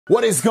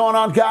What is going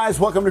on, guys?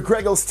 Welcome to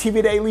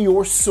GregglesTV Daily,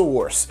 your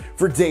source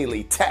for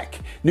daily tech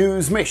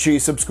news. Make sure you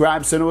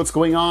subscribe so you know what's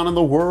going on in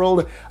the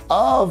world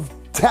of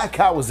tech.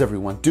 How is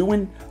everyone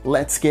doing?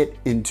 Let's get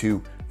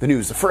into the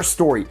news. The first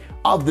story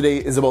of the day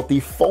is about the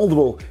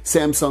foldable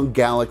Samsung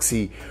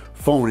Galaxy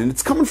phone, and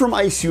it's coming from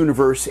Ice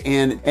Universe,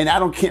 and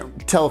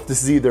can't tell if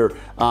this is either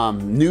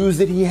news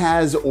that he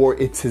has or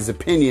it's his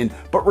opinion,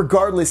 but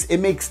regardless, it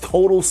makes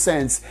total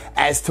sense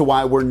as to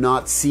why we're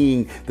not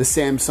seeing the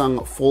Samsung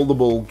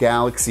foldable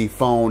Galaxy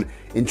phone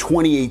in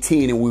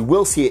 2018, and we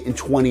will see it in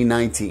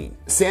 2019.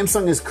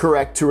 Samsung is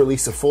correct to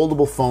release a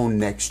foldable phone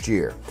next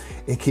year.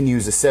 It can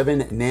use a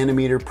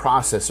 7nm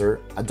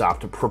processor,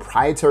 adopt a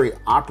proprietary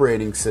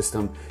operating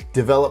system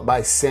developed by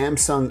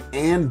Samsung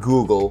and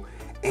Google,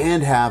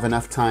 and have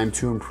enough time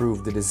to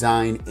improve the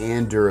design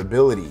and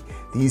durability.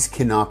 These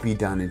cannot be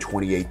done in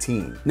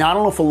 2018. Now, I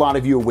don't know if a lot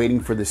of you are waiting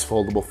for this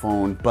foldable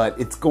phone,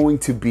 but it's going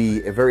to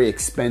be a very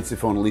expensive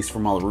phone, at least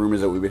from all the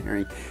rumors that we've been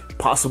hearing,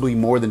 possibly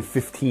more than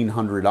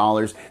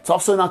 $1,500. It's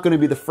also not going to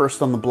be the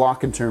first on the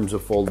block in terms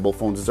of foldable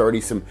phones. There's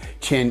already some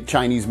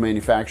Chinese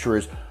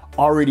manufacturers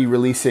already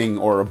releasing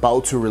or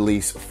about to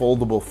release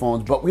foldable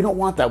phones, but we don't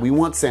want that. We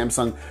want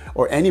Samsung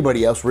or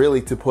anybody else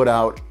really to put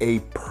out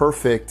a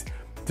perfect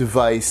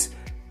device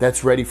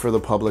that's ready for the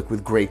public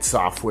with great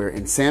software.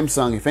 And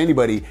Samsung, if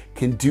anybody,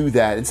 can do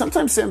that. And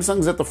sometimes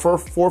Samsung's at the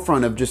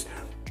forefront of just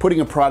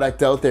putting a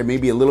product out there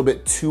maybe a little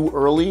bit too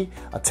early,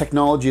 a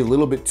technology a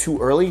little bit too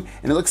early,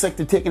 and it looks like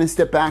they're taking a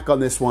step back on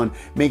this one,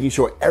 making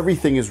sure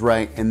everything is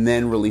right and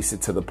then release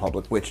it to the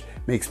public, which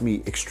makes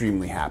me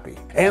extremely happy.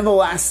 And the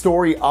last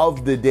story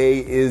of the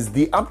day is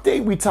the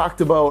update we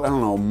talked about, I don't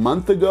know, a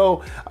month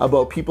ago,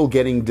 about people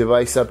getting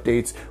device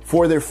updates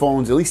for their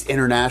phones, at least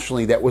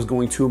internationally, that was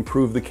going to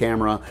improve the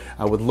camera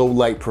with low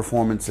light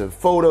performance of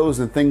photos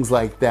and things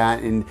like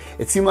that. And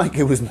it seemed like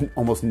it was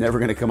almost never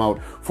going to come out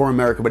for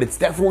America, but it's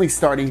definitely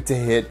starting to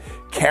hit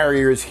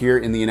carriers here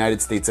in the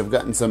United States. I've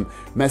gotten some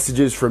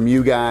messages from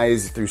you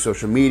guys through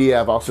social media.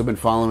 I've also been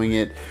following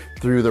it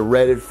through the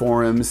Reddit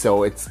forums.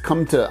 So it's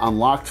come to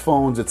unlocked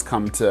phones. It's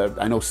come to,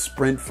 I know,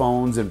 Sprint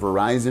phones and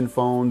Verizon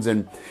phones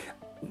and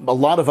a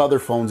lot of other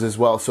phones as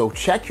well. So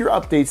check your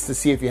updates to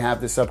see if you have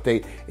this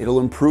update.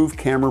 It'll improve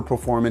camera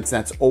performance.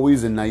 That's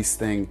always a nice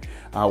thing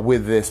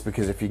with this,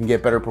 because if you can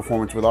get better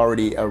performance with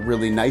already a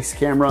really nice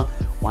camera,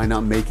 why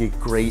not make it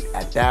great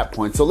at that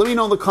point? So let me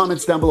know in the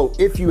comments down below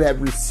if you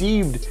have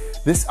received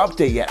this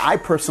update yet. I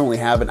personally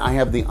haven't. I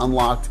have the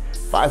unlocked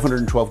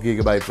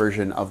 512GB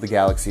version of the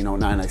Galaxy Note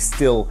 9. I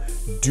still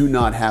do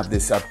not have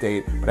this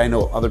update, but I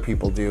know other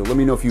people do. Let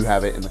me know if you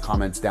have it in the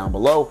comments down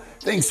below.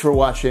 Thanks for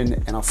watching,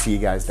 and I'll see you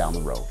guys down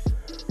the road.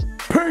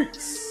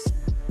 Peace!